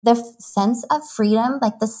sense of freedom,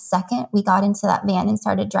 like the second we got into that van and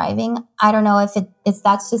started driving, I don't know if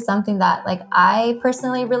that's just something that like I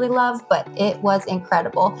personally really love, but it was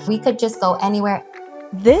incredible. We could just go anywhere.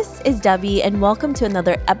 This is Debbie, and welcome to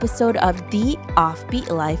another episode of The Offbeat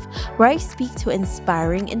Life, where I speak to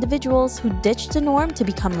inspiring individuals who ditched the norm to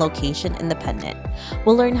become location independent.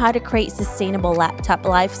 We'll learn how to create sustainable laptop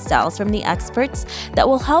lifestyles from the experts that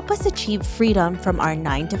will help us achieve freedom from our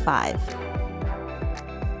 9 to 5.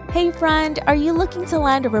 Hey friend, are you looking to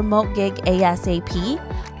land a remote gig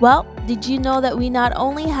ASAP? Well, did you know that we not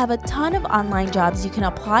only have a ton of online jobs you can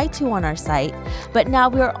apply to on our site, but now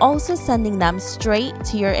we are also sending them straight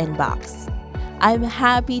to your inbox. I'm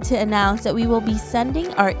happy to announce that we will be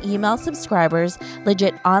sending our email subscribers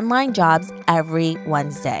legit online jobs every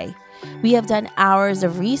Wednesday. We have done hours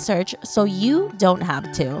of research so you don't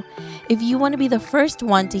have to. If you want to be the first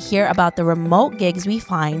one to hear about the remote gigs we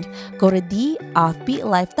find, go to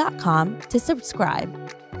theoffbeatlife.com to subscribe.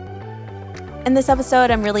 In this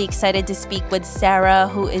episode, I'm really excited to speak with Sarah,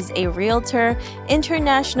 who is a realtor,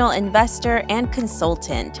 international investor, and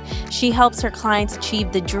consultant. She helps her clients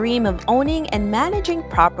achieve the dream of owning and managing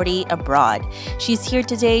property abroad. She's here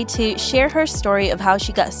today to share her story of how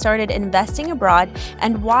she got started investing abroad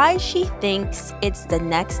and why she thinks it's the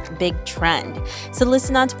next big trend. So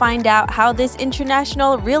listen on to find out how this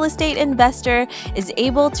international real estate investor is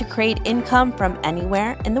able to create income from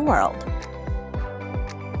anywhere in the world.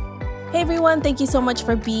 Hey everyone, thank you so much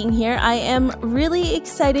for being here. I am really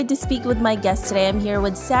excited to speak with my guest today. I'm here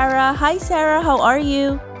with Sarah. Hi Sarah, how are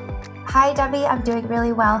you? Hi Debbie, I'm doing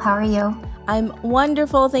really well. How are you? I'm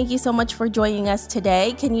wonderful. Thank you so much for joining us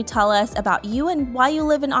today. Can you tell us about you and why you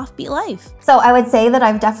live an offbeat life? So I would say that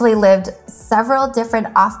I've definitely lived several different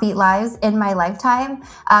offbeat lives in my lifetime,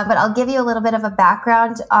 but I'll give you a little bit of a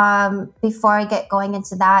background before I get going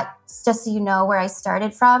into that, just so you know where I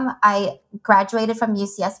started from. I graduated from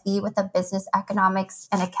UCSB with a business economics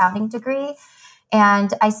and accounting degree,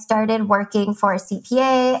 and I started working for a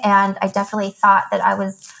CPA, and I definitely thought that I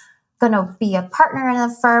was going to be a partner in a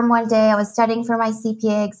firm one day. I was studying for my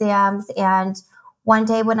CPA exams, and one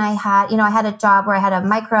day when I had a job where I had a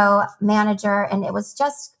micro manager, and it was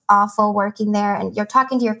just awful working there. And you're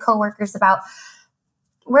talking to your coworkers about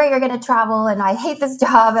where you're going to travel, and I hate this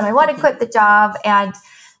job, and I want to quit the job, and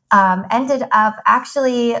ended up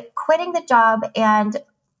actually quitting the job and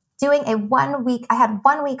doing I had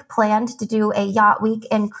 1 week planned to do a yacht week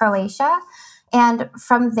in Croatia. And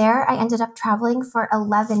from there, I ended up traveling for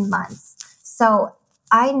 11 months. So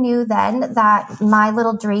I knew then that my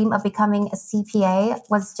little dream of becoming a CPA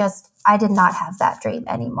was I did not have that dream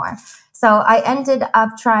anymore. So I ended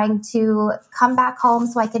up trying to come back home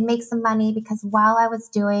so I could make some money, because while I was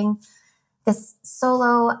doing this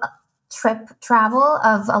solo travel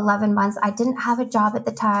of 11 months, I didn't have a job at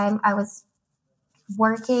the time. I was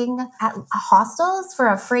working at hostels for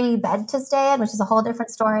a free bed to stay in, which is a whole different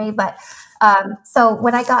story. But so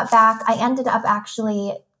when I got back, I ended up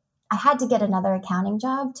I had to get another accounting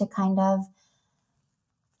job to kind of,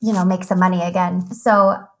 make some money again.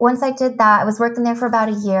 So once I did that, I was working there for about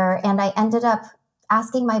a year, and I ended up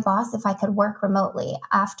asking my boss if I could work remotely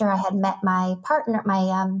after I had met my partner,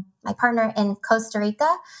 my partner in Costa Rica.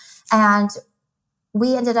 And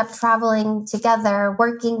we ended up traveling together,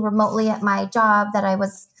 working remotely at my job that I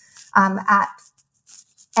was at.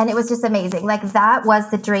 And it was just amazing. Like, that was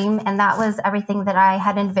the dream. And that was everything that I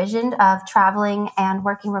had envisioned of traveling and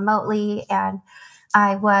working remotely. And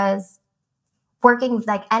I was working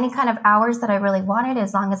like any kind of hours that I really wanted,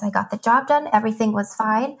 as long as I got the job done, everything was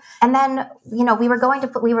fine. And then, we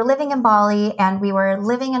were living in Bali, and we were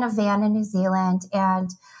living in a van in New Zealand,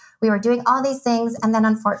 and we were doing all these things. And then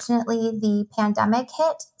unfortunately the pandemic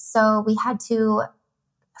hit. So we had to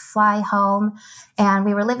fly home, and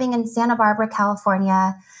we were living in Santa Barbara,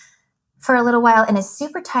 California for a little while in a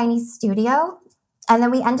super tiny studio. And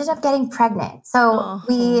then we ended up getting pregnant. So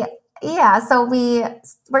we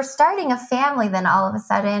were starting a family then all of a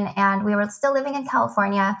sudden, and we were still living in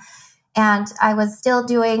California, and I was still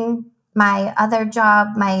doing my other job,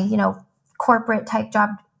 my, corporate type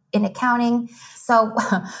job in accounting. So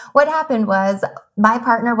what happened was my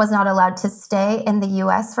partner was not allowed to stay in the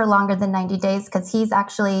US for longer than 90 days because he's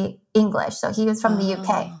actually English. So he was from the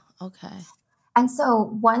UK. Okay. And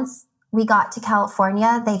so once we got to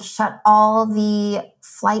California, they shut all the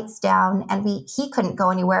flights down, and he couldn't go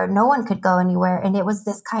anywhere. No one could go anywhere. And it was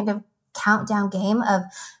this kind of countdown game of,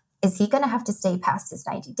 is he going to have to stay past his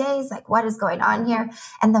 90 days? Like, what is going on here?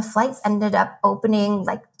 And the flights ended up opening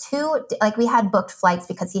we had booked flights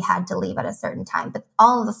because he had to leave at a certain time, but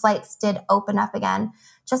all of the flights did open up again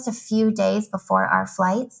just a few days before our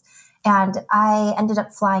flights. And I ended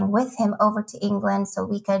up flying with him over to England so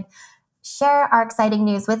we could share our exciting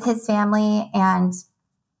news with his family, and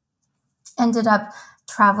ended up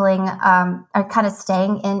traveling or kind of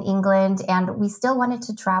staying in England. And we still wanted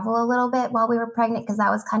to travel a little bit while we were pregnant because that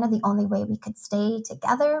was kind of the only way we could stay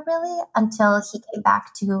together, really, until he came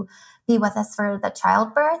back to be with us for the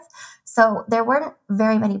childbirth. So there weren't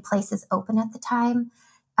very many places open at the time.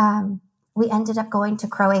 We ended up going to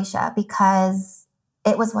Croatia because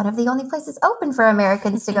it was one of the only places open for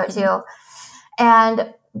Americans to go to.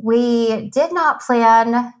 And we did not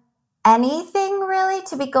plan anything really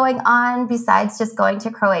to be going on besides just going to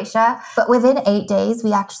Croatia. But within 8 days,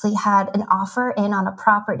 we actually had an offer in on a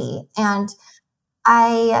property. And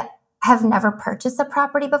I have never purchased a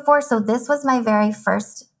property before. So this was my very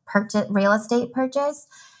first real estate purchase.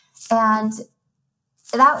 And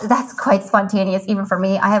that's quite spontaneous, even for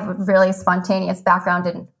me. I have a really spontaneous background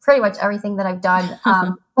in pretty much everything that I've done.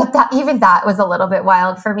 But that was a little bit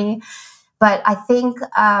wild for me. But I think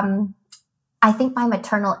my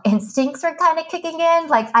maternal instincts were kind of kicking in.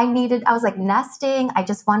 Like I was like nesting. I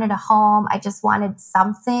just wanted a home. I just wanted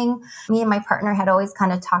something. Me and my partner had always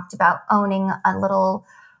kind of talked about owning a little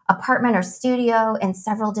apartment or studio in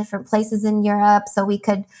several different places in Europe so we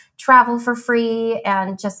could travel for free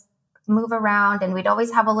and just move around, and we'd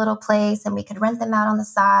always have a little place and we could rent them out on the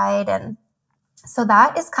side. And so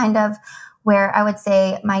that is kind of where I would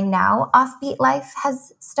say my now offbeat life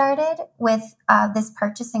has started with this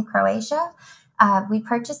purchase in Croatia. We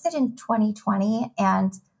purchased it in 2020,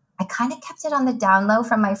 and I kind of kept it on the down low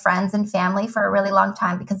from my friends and family for a really long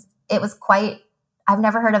time because it was I've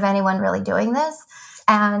never heard of anyone really doing this.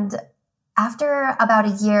 And after about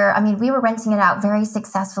a year, we were renting it out very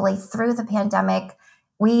successfully through the pandemic.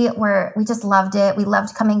 We just loved it. We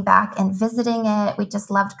loved coming back and visiting it. We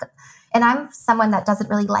just loved, and I'm someone that doesn't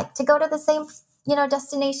really like to go to the same,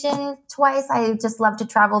 destination twice. I just love to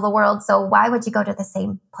travel the world. So why would you go to the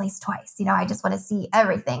same place twice? I just want to see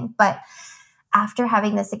everything. But after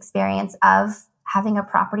having this experience of having a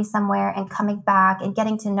property somewhere and coming back and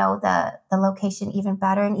getting to know the location even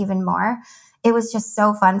better and even more, it was just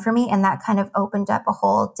so fun for me. And that kind of opened up a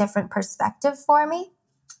whole different perspective for me.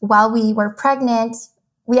 While we were pregnant,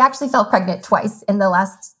 we actually fell pregnant twice in the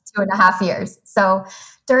last 2.5 years. So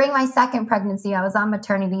during my second pregnancy, I was on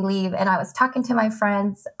maternity leave, and I was talking to my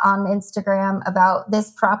friends on Instagram about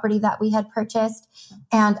this property that we had purchased.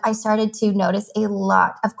 And I started to notice a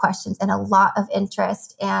lot of questions and a lot of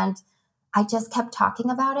interest. And I just kept talking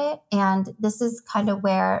about it. And this is kind of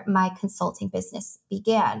where my consulting business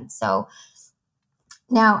began. So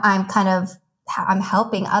now I'm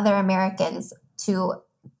helping other Americans to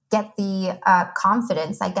get the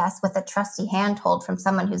confidence, I guess, with a trusty handhold from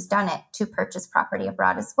someone who's done it to purchase property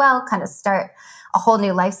abroad as well, kind of start a whole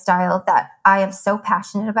new lifestyle that I am so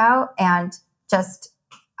passionate about. And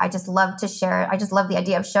I just love to share. I just love the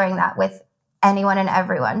idea of sharing that with anyone and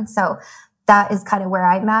everyone. So that is kind of where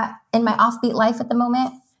I'm at in my offbeat life at the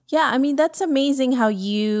moment. Yeah, that's amazing how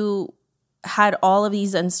you had all of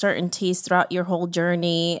these uncertainties throughout your whole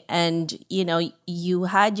journey, and you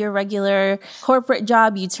had your regular corporate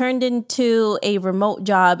job, you turned into a remote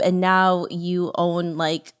job, and now you own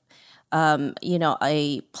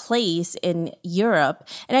a place in Europe.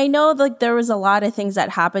 And I know there was a lot of things that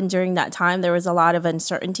happened during that time. There was a lot of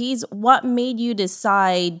uncertainties. What made you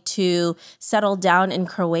decide to settle down in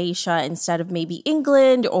Croatia instead of maybe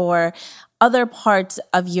England or other parts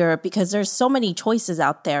of Europe? Because there's so many choices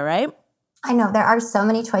out there, right? I know there are so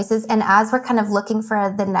many choices. And as we're kind of looking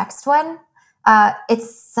for the next one,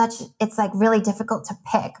 it's really difficult to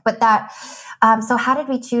pick. But so how did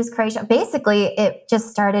we choose Croatia? Basically, it just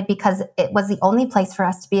started because it was the only place for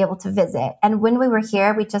us to be able to visit. And when we were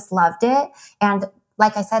here, we just loved it. And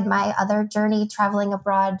like I said, my other journey traveling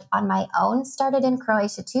abroad on my own started in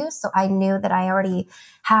Croatia too. So I knew that I already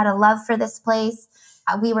had a love for this place.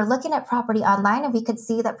 We were looking at property online, and we could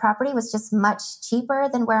see that property was just much cheaper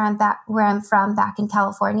than where I'm from back in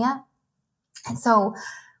California. And so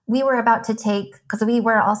we were about to because we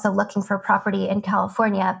were also looking for property in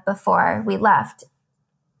California before we left,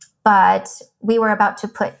 but we were about to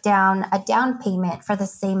put down a down payment for the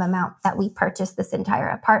same amount that we purchased this entire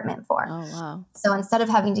apartment for. Oh, wow. So instead of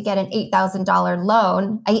having to get an $8,000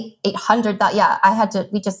 loan,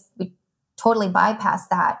 $800, we totally bypassed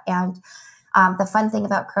that. And the fun thing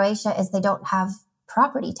about Croatia is they don't have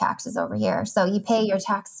property taxes over here. So you pay your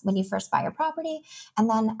tax when you first buy your property. And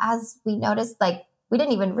then as we noticed, we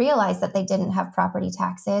didn't even realize that they didn't have property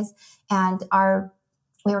taxes. And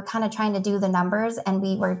we were kind of trying to do the numbers, and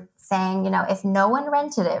we were saying, if no one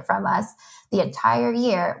rented it from us the entire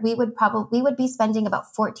year, we would be spending about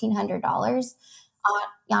 $1,400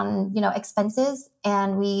 on expenses,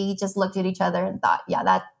 and we just looked at each other and thought,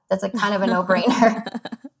 yeah, that's a kind of a no-brainer.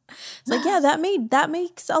 It's like, yeah, that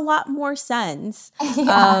makes a lot more sense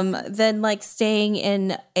Yeah, than like staying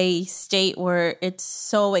in a state where it's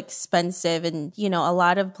so expensive. And, a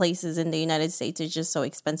lot of places in the United States is just so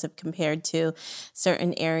expensive compared to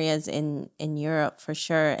certain areas in Europe for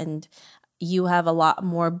sure. And you have a lot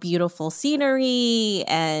more beautiful scenery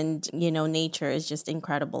and, nature is just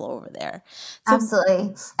incredible over there. So,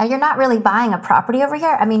 absolutely. And you're not really buying a property over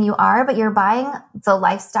here. I mean, you are, but you're buying the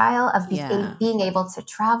lifestyle of yeah. being able to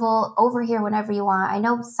travel over here whenever you want. I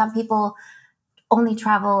know some people only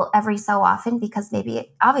travel every so often because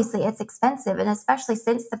maybe obviously it's expensive, and especially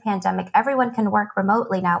since the pandemic, everyone can work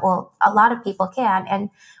remotely now. Well, a lot of people can, and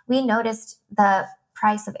we noticed the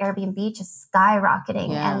price of Airbnb just skyrocketing,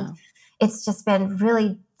 and Yeah. it's just been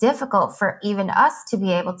really difficult for even us to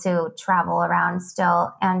be able to travel around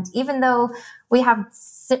still. And even though we have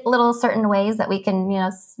little certain ways that we can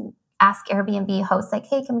ask Airbnb hosts, like,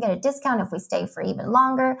 hey, can we get a discount if we stay for even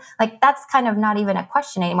longer? Like, that's kind of not even a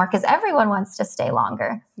question anymore because everyone wants to stay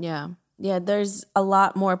longer. Yeah. Yeah, there's a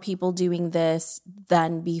lot more people doing this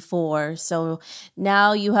than before. So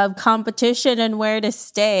now you have competition and where to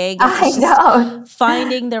stay. I guess I it's just know.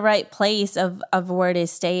 finding the right place of where to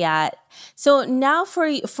stay at. So now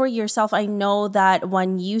for yourself, I know that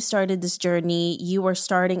when you started this journey, you were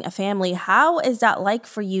starting a family. How is that like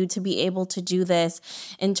for you to be able to do this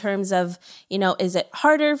in terms of, is it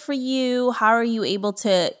harder for you? How are you able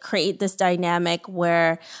to create this dynamic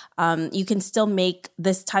where you can still make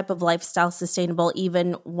this type of lifestyle sustainable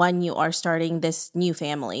even when you are starting this new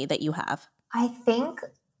family that you have? I think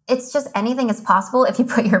it's just anything is possible if you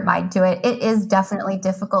put your mind to it. It is definitely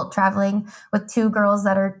difficult traveling with two girls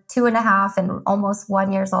that are 2.5 and almost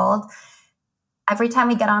 1 years old. Every time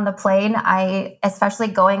we get on the plane, especially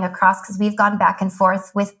going across, because we've gone back and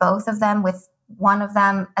forth with both of them, with one of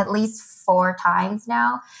them at least 4 times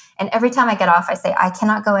now. And every time I get off, I say, I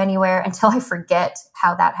cannot go anywhere until I forget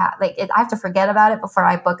how that happened. I have to forget about it before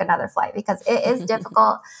I book another flight because it is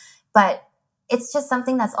difficult, but it's just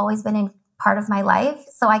something that's always been in part of my life.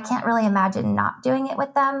 So I can't really imagine not doing it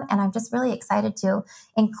with them. And I'm just really excited to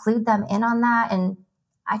include them in on that. And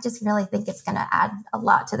I just really think it's going to add a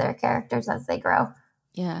lot to their characters as they grow.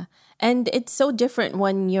 Yeah. And it's so different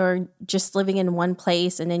when you're just living in one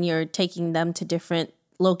place and then you're taking them to different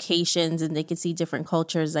locations and they can see different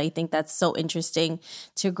cultures. I think that's so interesting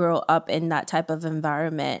to grow up in that type of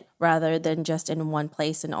environment rather than just in one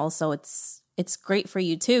place. And also it's great for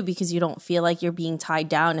you too because you don't feel like you're being tied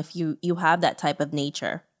down if you have that type of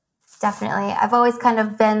nature. Definitely. I've always kind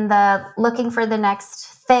of been the looking for the next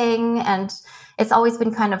thing, and it's always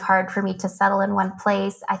been kind of hard for me to settle in one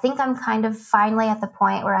place. I think I'm kind of finally at the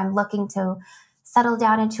point where I'm looking to settle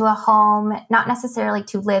down into a home, not necessarily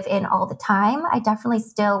to live in all the time. I definitely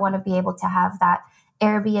still want to be able to have that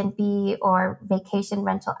Airbnb or vacation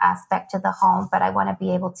rental aspect to the home, but I want to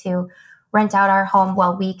be able to rent out our home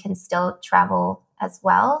while we can still travel as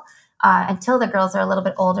well. Until the girls are a little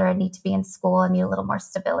bit older and need to be in school and need a little more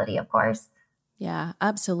stability, of course. Yeah,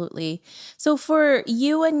 absolutely. So for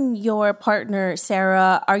you and your partner,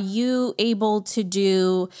 Sarah, are you able to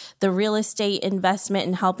do the real estate investment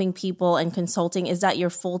and helping people and consulting? Is that your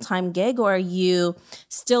full-time gig or are you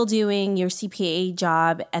still doing your CPA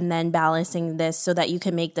job and then balancing this so that you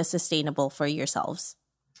can make this sustainable for yourselves?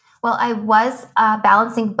 Well, I was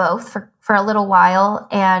balancing both for a little while,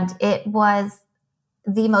 and it was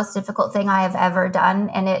the most difficult thing I have ever done.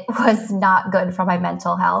 And it was not good for my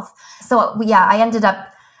mental health. So yeah, I ended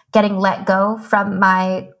up getting let go from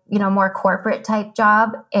my, more corporate type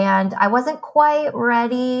job. And I wasn't quite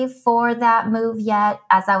ready for that move yet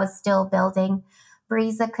as I was still building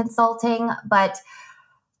Breeza Consulting. But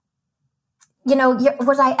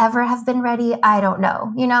would I ever have been ready? I don't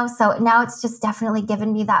know, so now it's just definitely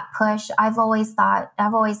given me that push. I've always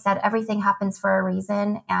said everything happens for a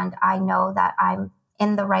reason. And I know that I'm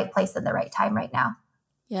in the right place at the right time right now.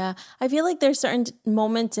 Yeah, I feel like there's certain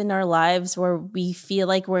moments in our lives where we feel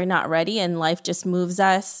like we're not ready and life just moves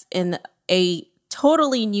us in a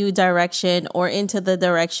totally new direction or into the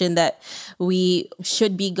direction that we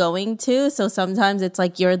should be going to. So sometimes it's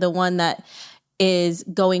like you're the one that is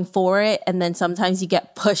going for it and then sometimes you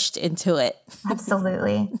get pushed into it.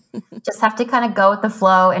 Absolutely. Just have to kind of go with the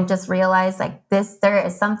flow and just realize like there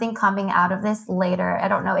is something coming out of this later. I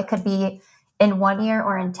don't know. It could be in 1 year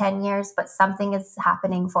or in 10 years, but something is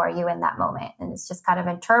happening for you in that moment. And it's just kind of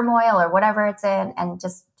in turmoil or whatever it's in, and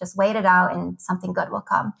just wait it out and something good will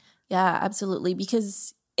come. Yeah, absolutely.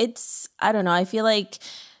 Because I don't know, I feel like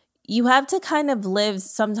you have to kind of live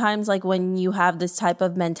sometimes, like when you have this type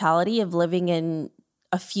of mentality of living in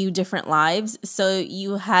a few different lives. So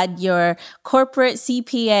you had your corporate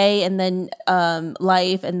CPA and then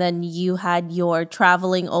life, and then you had your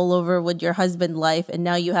traveling all over with your husband life, and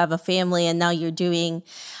now you have a family, and now you're doing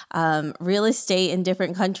real estate in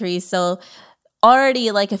different countries. So already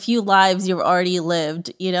like a few lives you've already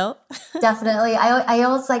lived, you know? Definitely. I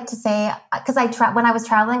always like to say, because when I was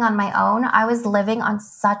traveling on my own, I was living on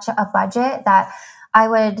such a budget that I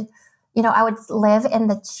would, I would live in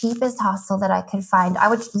the cheapest hostel that I could find. I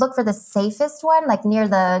would look for the safest one, like near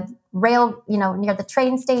the rail, near the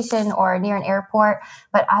train station or near an airport.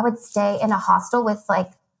 But I would stay in a hostel with like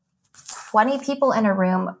 20 people in a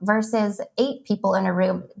room versus 8 people in a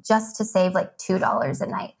room just to save like $2 a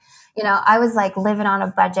night. I was like living on a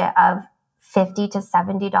budget of $50 to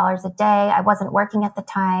 $70 a day. I wasn't working at the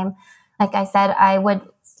time. Like I said, I would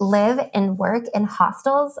live and work in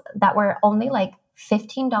hostels that were only like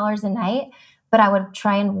 $15 a night, but I would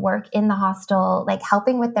try and work in the hostel, like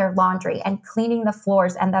helping with their laundry and cleaning the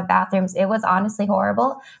floors and the bathrooms. It was honestly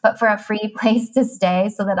horrible, but for a free place to stay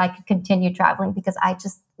so that I could continue traveling, because I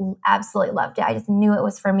just absolutely loved it. I just knew it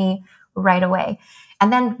was for me right away.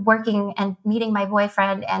 And then working and meeting my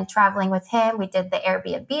boyfriend and traveling with him, we did the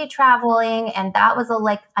Airbnb traveling, and that was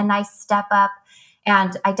a nice step up.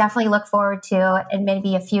 And I definitely look forward to, and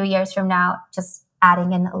maybe a few years from now, just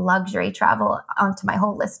adding in luxury travel onto my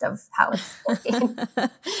whole list of how it's working.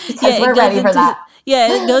 Because we're ready for that.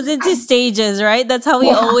 Yeah, it goes into stages, right? That's how we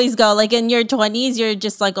Yeah. always go. Like in your 20s, you're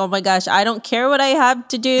just like, oh my gosh, I don't care what I have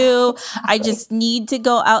to do. I just need to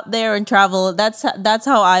go out there and travel. That's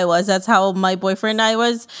how I was. That's how my boyfriend and I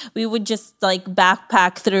was. We would just like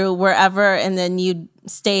backpack through wherever, and then you'd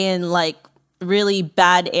stay in like really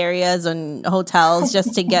bad areas and hotels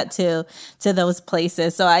just to get to those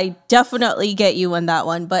places. So I definitely get you on that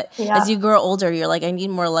one. But as you grow older, you're like, I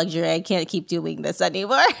need more luxury. I can't keep doing this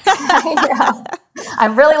anymore.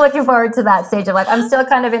 I'm really looking forward to that stage of life. I'm still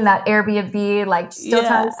kind of in that Airbnb, like still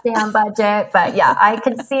trying to stay on budget. But yeah, I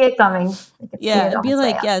can see it coming. It'd be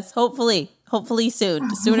like, yes, hopefully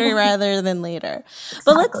sooner rather than later.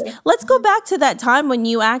 Exactly. But let's go back to that time when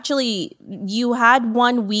you had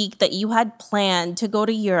 1 week that you had planned to go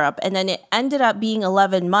to Europe, and then it ended up being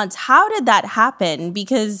 11 months. How did that happen?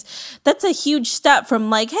 Because that's a huge step from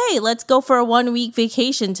like, hey, let's go for a 1 week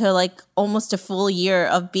vacation to like almost a full year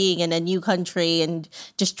of being in a new country and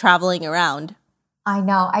just traveling around. I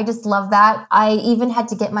know. I just love that. I even had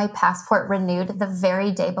to get my passport renewed the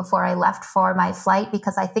very day before I left for my flight,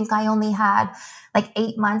 because I think I only had like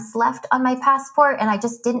 8 months left on my passport, and I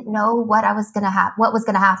just didn't know what was going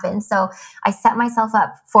to happen. So I set myself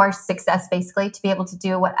up for success, basically, to be able to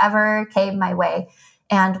do whatever came my way.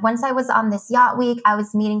 And once I was on this yacht week, I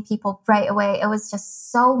was meeting people right away. It was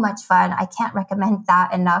just so much fun. I can't recommend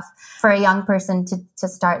that enough for a young person to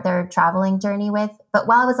start their traveling journey with. But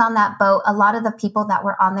while I was on that boat, a lot of the people that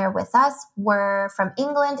were on there with us were from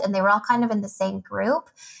England, and they were all kind of in the same group.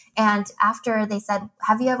 And after they said,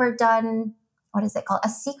 have you ever done, what is it called? A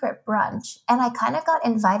secret brunch. And I kind of got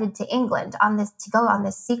invited to England to go on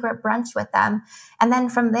this secret brunch with them. And then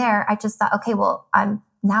from there, I just thought, okay, well, I'm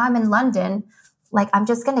in London. Like, I'm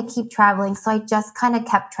just going to keep traveling. So I just kind of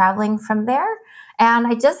kept traveling from there. And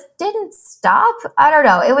I just didn't stop. I don't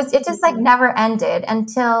know. It just like never ended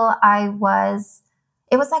until it was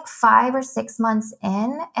like 5 or 6 months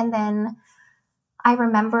in. And then I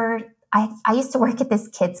remember I used to work at this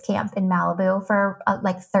kids camp in Malibu for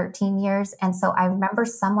like 13 years. And so I remember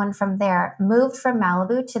someone from there moved from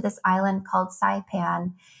Malibu to this island called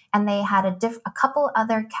Saipan. And they had a couple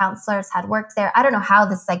other counselors had worked there. I don't know how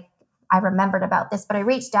I remembered about this, but I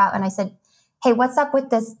reached out and I said, hey, what's up with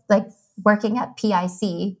this, like working at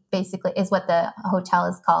PIC, basically is what the hotel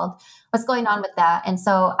is called. What's going on with that? And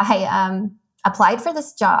so I applied for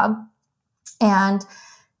this job, and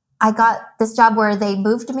I got this job where they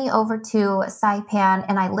moved me over to Saipan,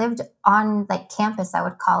 and I lived on like campus, I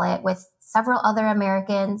would call it, with several other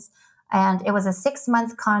Americans. And it was a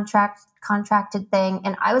 6-month contracted thing.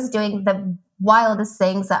 And I was doing the wildest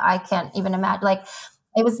things that I can't even imagine. Like,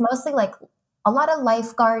 it was mostly like a lot of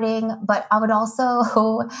lifeguarding, but I would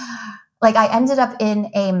also, like, I ended up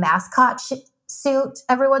in a mascot suit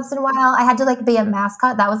every once in a while. I had to like be a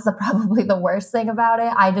mascot. That was probably the worst thing about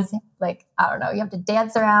it. I just like, I don't know, you have to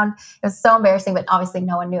dance around. It was so embarrassing, but obviously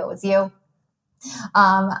no one knew it was you.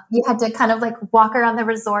 You had to kind of like walk around the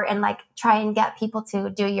resort and like try and get people to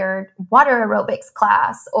do your water aerobics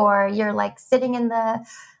class, or you're like sitting in the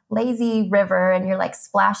lazy river and you're like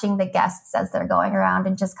splashing the guests as they're going around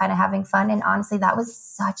and just kind of having fun. And honestly, that was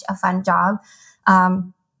such a fun job.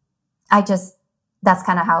 that's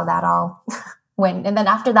kind of how that all went. And then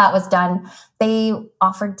after that was done, they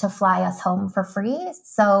offered to fly us home for free.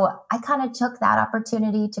 So I kind of took that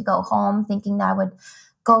opportunity to go home thinking that I would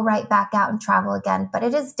go right back out and travel again. But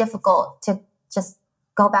it is difficult to just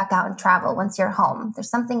go back out and travel once you're home. There's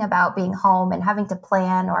something about being home and having to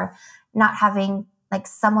plan, or not having like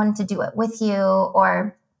someone to do it with you,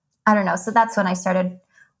 or I don't know. So that's when I started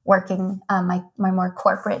working my more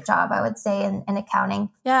corporate job, I would say, in accounting.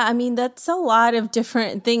 Yeah, I mean, that's a lot of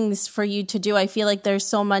different things for you to do. I feel like there's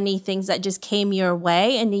so many things that just came your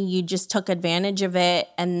way and then you just took advantage of it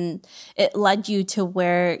and it led you to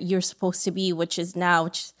where you're supposed to be, which is now.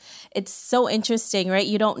 It's so interesting, right?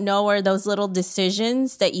 You don't know where those little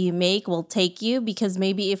decisions that you make will take you, because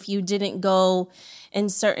maybe if you didn't go in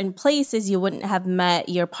certain places, you wouldn't have met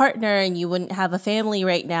your partner and you wouldn't have a family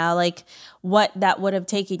right now. Like what that would have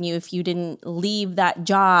taken you if you didn't leave that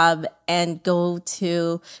job and go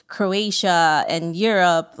to Croatia and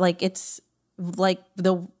Europe. Like it's like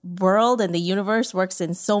the world and the universe works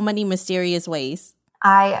in so many mysterious ways.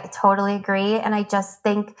 I totally agree. And I just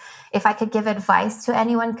think if I could give advice to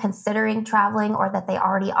anyone considering traveling, or that they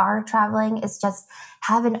already are traveling, is just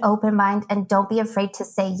have an open mind and don't be afraid to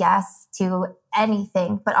say yes to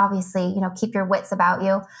anything. But obviously, keep your wits about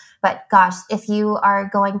you. But gosh, if you are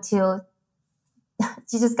going to,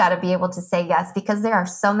 you just got to be able to say yes, because there are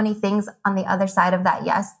so many things on the other side of that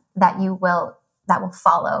yes that will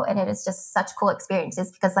follow. And it is just such cool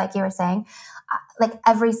experiences, because like you were saying, like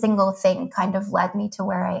every single thing kind of led me to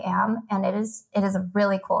where I am. And it is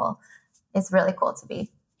really cool. It's really cool to be.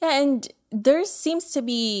 Yeah, and there seems to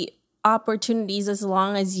be opportunities as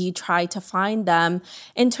long as you try to find them.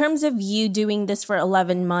 In terms of you doing this for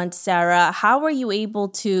 11 months, Sarah, how were you able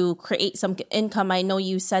to create some income? I know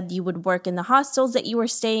you said you would work in the hostels that you were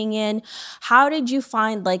staying in. How did you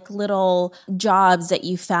find like little jobs that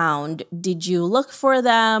you found? Did you look for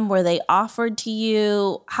them? Were they offered to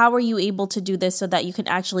you? How were you able to do this so that you can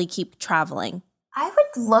actually keep traveling? I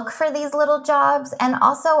would look for these little jobs, and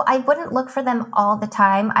also I wouldn't look for them all the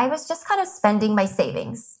time. I was just kind of spending my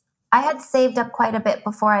savings. I had saved up quite a bit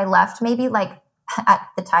before I left, maybe like at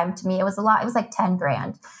the time to me, it was a lot. It was like 10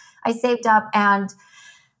 grand. I saved up and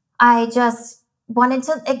I just wanted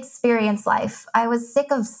to experience life. I was sick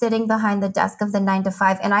of sitting behind the desk of the 9 to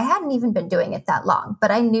 5, and I hadn't even been doing it that long, but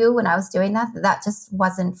I knew when I was doing that just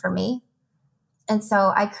wasn't for me. And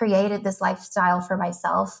so I created this lifestyle for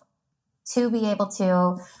myself to be able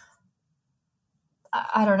to,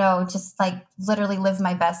 I don't know, just like literally live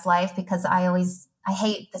my best life, because I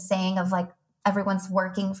hate the saying of like everyone's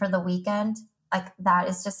working for the weekend. Like that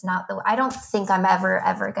is just not I don't think I'm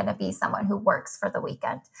ever going to be someone who works for the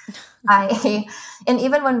weekend. And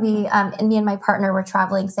even when me and my partner were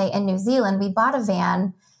traveling, say in New Zealand, we bought a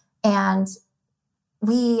van and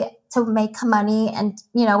to make money, and,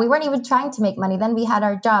 we weren't even trying to make money. Then we had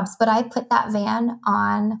our jobs, but I put that van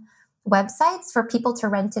on websites for people to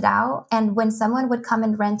rent it out. And when someone would come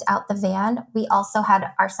and rent out the van, we also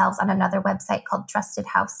had ourselves on another website called Trusted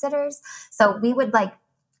House Sitters. So we would like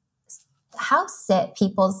house sit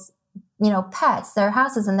people's, pets, their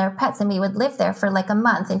houses and their pets. And we would live there for like a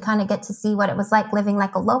month and kind of get to see what it was like living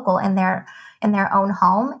like a local in their own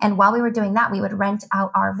home. And while we were doing that, we would rent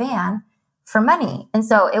out our van for money. And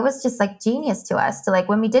so it was just like genius to us to like,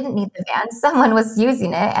 when we didn't need the van, someone was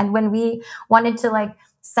using it. And when we wanted to like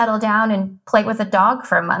settle down and play with a dog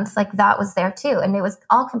for a month, like that was there too. And it was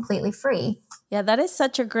all completely free. Yeah, that is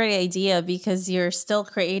such a great idea, because you're still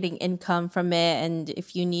creating income from it. And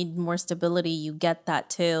if you need more stability, you get that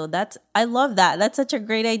too. I love that. That's such a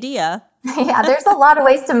great idea. Yeah, there's a lot of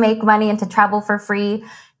ways to make money and to travel for free.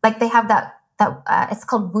 Like they have that it's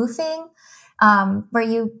called woofing, where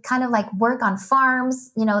you kind of like work on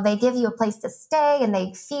farms. They give you a place to stay and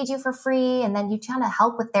they feed you for free. And then you try to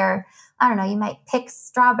help with their, I don't know, you might pick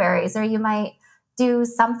strawberries, or you might do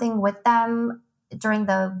something with them during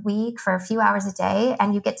the week for a few hours a day,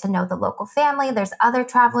 and you get to know the local family. There's other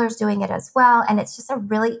travelers doing it as well. And it's just a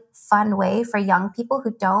really fun way for young people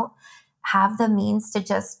who don't have the means to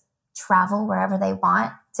just travel wherever they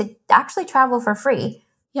want to actually travel for free.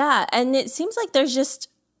 Yeah. And it seems like there's just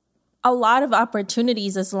a lot of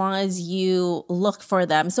opportunities as long as you look for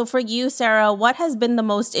them. So for you, Sarah, what has been the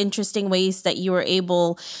most interesting ways that you were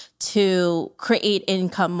able to create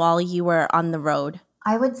income while you were on the road?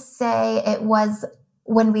 I would say it was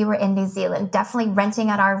when we were in New Zealand, definitely renting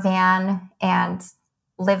out our van and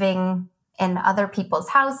living in other people's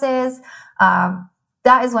houses.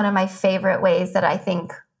 That is one of my favorite ways that I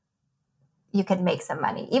think you could make some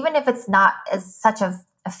money. Even if it's not as such a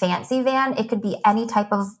fancy van, it could be any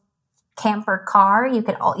type of camper car. You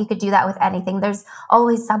could do that with anything. There's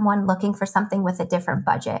always someone looking for something with a different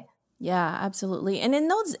budget. Yeah, absolutely. And in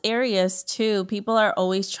those areas too, people are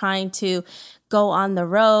always trying to go on the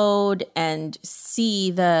road and see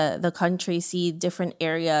the country, see different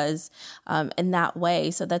areas in that way.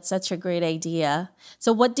 So that's such a great idea.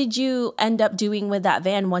 So what did you end up doing with that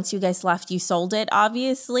van once you guys left? You sold it,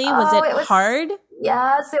 obviously. Was Oh, it hard?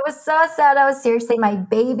 yes, it was so sad. I was seriously my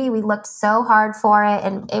baby. We looked so hard for it,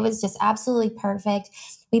 and it was just absolutely perfect.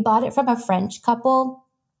 We bought it from a French couple.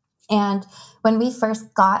 And when we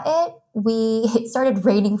first got it, it started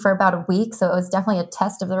raining for about a week. So it was definitely a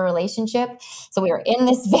test of the relationship. So we were in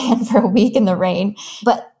this van for a week in the rain.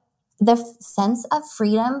 But the sense of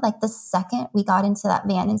freedom, like the second we got into that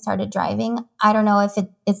van and started driving, I don't know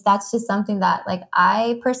if that's just something that like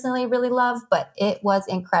I personally really love, but it was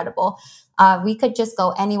incredible. We could just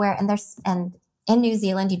go anywhere, and in New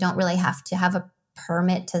Zealand, you don't really have to have a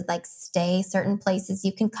permit to like stay certain places.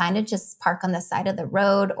 You can kind of just park on the side of the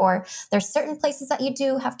road, or there's certain places that you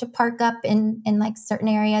do have to park up in like certain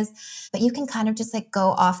areas, but you can kind of just like go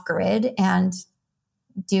off grid and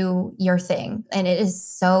do your thing. And it is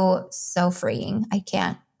so, so freeing. I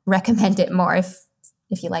can't recommend it more if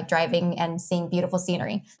you like driving and seeing beautiful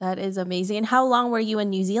scenery. That is amazing. And how long were you in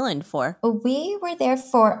New Zealand for? We were there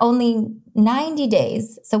for only 90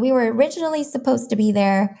 days. So we were originally supposed to be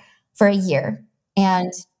there for a year.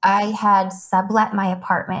 And I had sublet my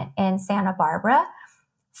apartment in Santa Barbara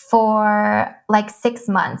for like 6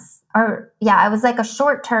 months. Or yeah, I was like a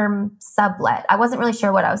short-term sublet. I wasn't really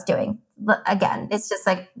sure what I was doing. But again, it's just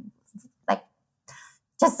like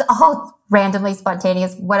just all randomly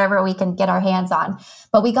spontaneous, whatever we can get our hands on.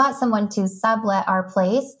 But we got someone to sublet our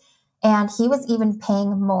place, and he was even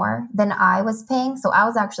paying more than I was paying. So I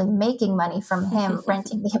was actually making money from him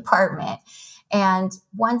renting the apartment. And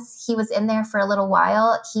once he was in there for a little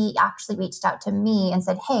while, he actually reached out to me and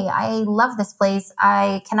said, "Hey, I love this place.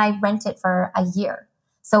 Can I rent it for a year?"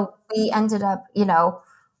 So we ended up,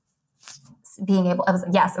 being able, I was,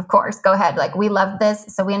 yes, of course, go ahead. Like, we love this.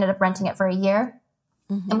 So we ended up renting it for a year.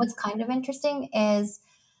 And what's kind of interesting is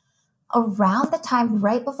around the time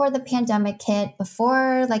right before the pandemic hit,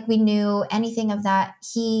 before like we knew anything of that,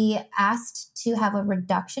 he asked to have a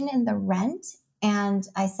reduction in the rent. And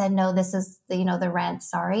I said, "No, this is the rent,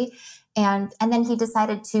 sorry." And then he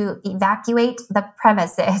decided to evacuate the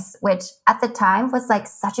premises, which at the time was like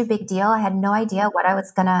such a big deal. I had no idea what I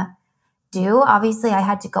was gonna do. Obviously, I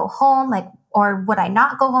had to go home, or would I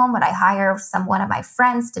not go home? Would I hire one of my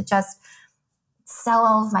friends to just sell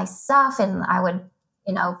all of my stuff, and I would,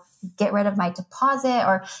 get rid of my deposit?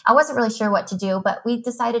 Or I wasn't really sure what to do, but we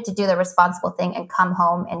decided to do the responsible thing and come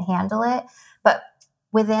home and handle it. But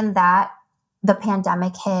within that, the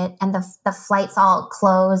pandemic hit and the flights all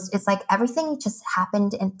closed. It's like everything just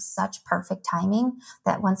happened in such perfect timing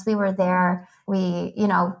that once we were there, we,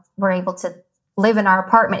 were able to live in our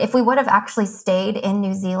apartment. If we would have actually stayed in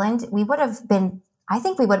New Zealand, I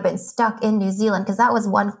think we would have been stuck in New Zealand, because that was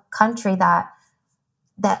one country that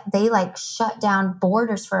they like shut down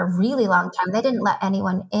borders for a really long time. They didn't let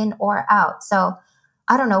anyone in or out. So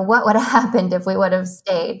I don't know what would have happened if we would have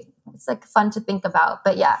stayed. It's like fun to think about,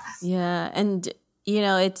 but yeah. Yeah. And,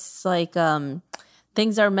 it's like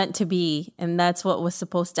things are meant to be, and that's what was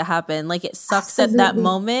supposed to happen. Like, it sucks Absolutely. At that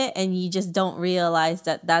moment, and you just don't realize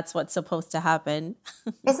that that's what's supposed to happen.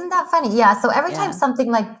 Isn't that funny? Yeah. So every time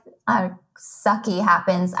something like sucky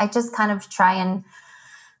happens, I just kind of try and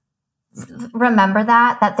remember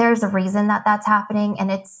that there's a reason that that's happening, and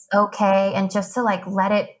it's okay. And just to like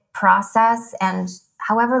let it process, and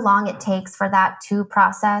however long it takes for that to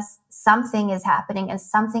process, something is happening and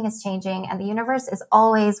something is changing, and the universe is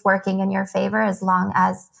always working in your favor as long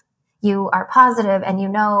as you are positive and you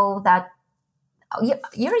know that you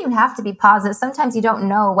don't even have to be positive. Sometimes you don't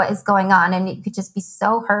know what is going on, and you could just be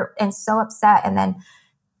so hurt and so upset, and then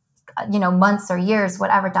months or years,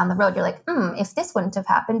 whatever, down the road, you're like, if this wouldn't have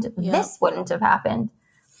happened, this wouldn't have happened.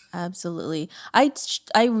 Absolutely.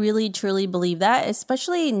 I really truly believe that,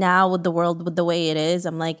 especially now with the world with the way it is.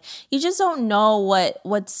 I'm like, you just don't know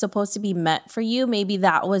what's supposed to be meant for you. Maybe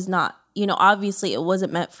that was not, obviously it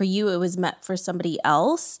wasn't meant for you. It was meant for somebody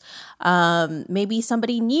else. Maybe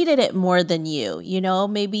somebody needed it more than you,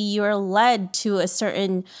 maybe you're led to a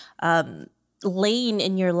certain lane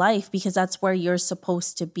in your life because that's where you're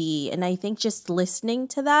supposed to be. And I think just listening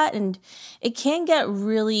to that, and it can get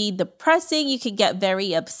really depressing. You can get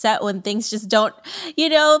very upset when things just don't,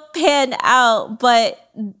 pan out.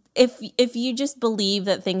 But if you just believe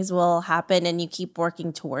that things will happen and you keep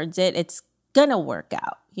working towards it, it's gonna work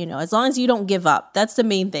out, as long as you don't give up. That's the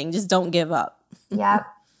main thing. Just don't give up. Yeah.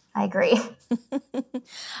 I agree.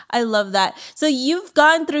 I love that. So you've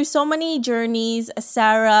gone through so many journeys,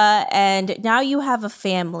 Sarah, and now you have a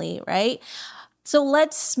family, right? So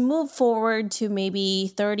let's move forward to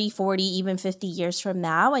maybe 30, 40, even 50 years from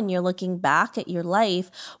now, and you're looking back at your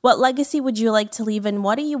life. What legacy would you like to leave, and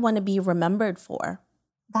what do you want to be remembered for?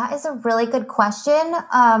 That is a really good question.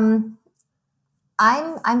 I'm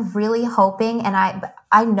really hoping, and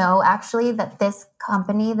I know actually that this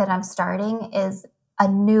company that I'm starting is a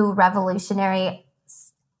new revolutionary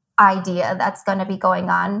idea that's going to be going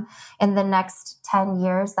on in the next 10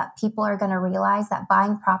 years, that people are going to realize that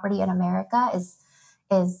buying property in America is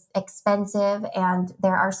expensive, and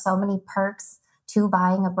there are so many perks to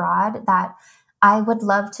buying abroad that I would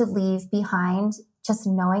love to leave behind, just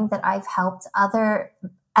knowing that I've helped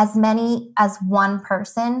as many as one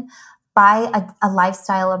person buy a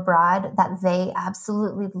lifestyle abroad that they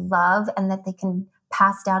absolutely love and that they can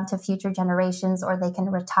pass down to future generations, or they can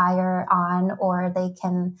retire on, or they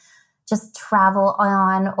can just travel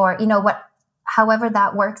on, or however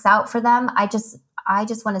that works out for them. I just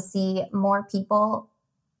want to see more people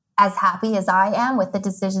as happy as I am with the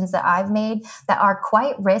decisions that I've made, that are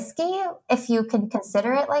quite risky, if you can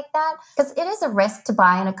consider it like that, because it is a risk to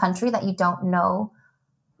buy in a country that you don't know,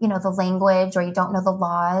 the language, or you don't know the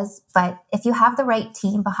laws. But if you have the right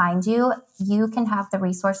team behind you, you can have the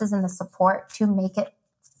resources and the support to make it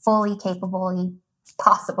fully capably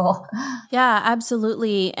possible. Yeah,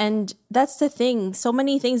 absolutely. And that's the thing. So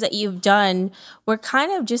many things that you've done were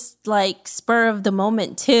kind of just like spur of the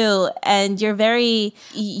moment too. And you're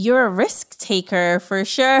a risk taker for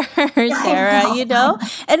sure, Sarah,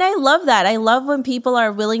 And I love that. I love when people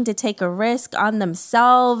are willing to take a risk on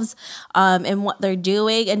themselves and what they're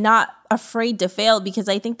doing, and not afraid to fail, because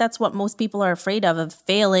I think that's what most people are afraid of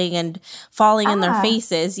failing and falling in their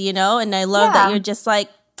faces, And I love that you're just like,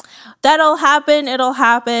 that'll happen. It'll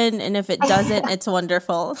happen. And if it doesn't, it's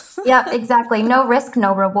wonderful. Yeah, exactly. No risk,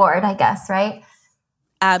 no reward, I guess, right?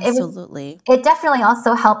 Absolutely. It definitely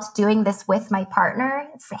also helped doing this with my partner,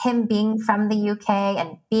 him being from the UK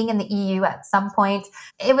and being in the EU at some point.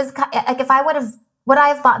 It was like, if would I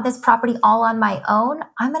have bought this property all on my own?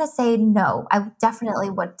 I'm going to say no. I definitely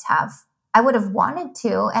would have. I would have wanted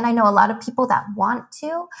to. And I know a lot of people that want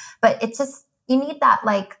to, but it's just, you need that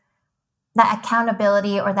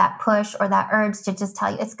accountability, or that push, or that urge to just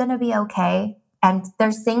tell you it's going to be okay. And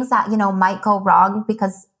there's things that, might go wrong,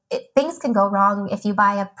 because things can go wrong if you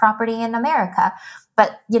buy a property in America.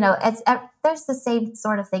 But, there's the same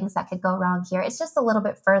sort of things that could go wrong here. It's just a little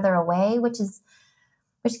bit further away, which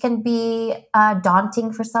can be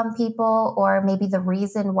daunting for some people, or maybe the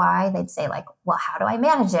reason why they'd say, like, well, how do I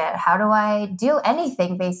manage it? How do I do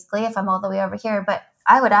anything, basically, if I'm all the way over here? But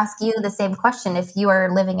I would ask you the same question if you were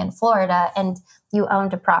living in Florida and you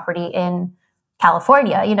owned a property in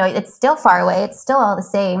California. It's still far away. It's still all the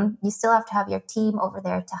same. You still have to have your team over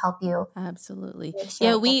there to help you. Absolutely.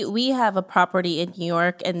 Yeah, we have a property in New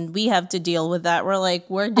York, and we have to deal with that.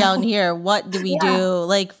 We're down here. What do we do?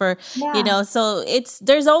 So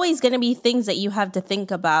there's always going to be things that you have to think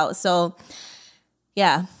about. So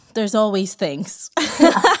yeah, there's always things.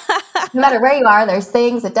 No matter where you are, there's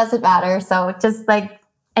things. It doesn't matter. So just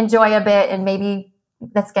enjoy a bit, and maybe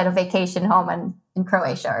let's get a vacation home in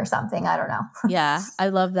Croatia or something. I don't know. Yeah, I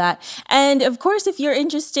love that. And of course, if you're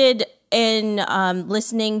interested in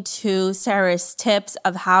listening to Sarah's tips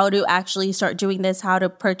of how to actually start doing this, how to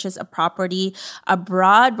purchase a property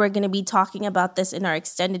abroad, we're going to be talking about this in our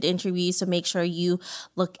extended interview. So make sure you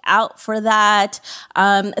look out for that.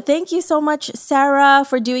 Thank you so much, Sarah,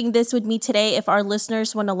 for doing this with me today. If our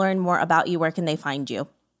listeners want to learn more about you, where can they find you?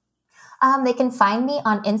 They can find me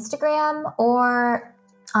on Instagram or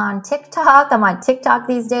on TikTok. I'm on TikTok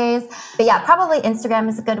these days. But yeah, probably Instagram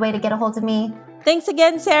is a good way to get a hold of me. Thanks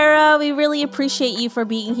again, Sarah. We really appreciate you for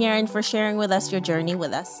being here and for sharing with us your journey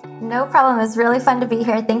with us. No problem. It was really fun to be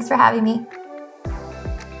here. Thanks for having me.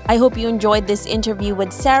 I hope you enjoyed this interview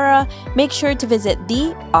with Sarah. Make sure to visit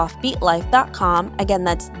theoffbeatlife.com. Again,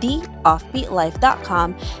 that's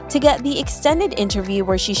theoffbeatlife.com to get the extended interview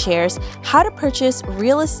where she shares how to purchase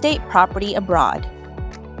real estate property abroad.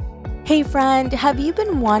 Hey friend, have you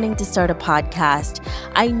been wanting to start a podcast?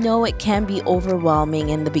 I know it can be overwhelming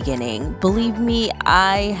in the beginning. Believe me,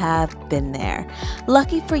 I have been there.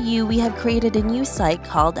 Lucky for you, we have created a new site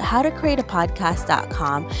called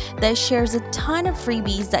howtocreateapodcast.com that shares a ton of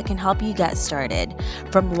freebies that can help you get started.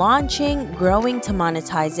 From launching, growing to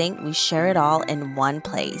monetizing, we share it all in one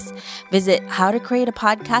place. Visit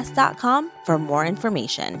howtocreateapodcast.com for more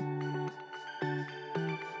information.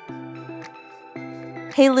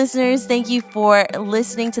 Hey, listeners, thank you for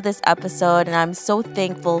listening to this episode, and I'm so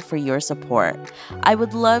thankful for your support. I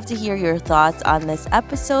would love to hear your thoughts on this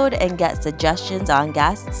episode and get suggestions on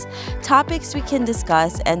guests, topics we can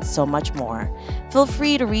discuss, and so much more. Feel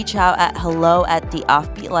free to reach out at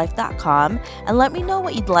hello@theoffbeatlife.com and let me know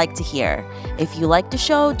what you'd like to hear. If you like the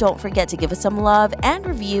show, don't forget to give us some love and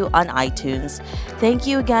review on iTunes. Thank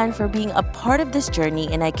you again for being a part of this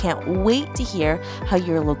journey, and I can't wait to hear how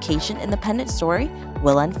your location independent story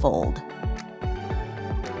will unfold.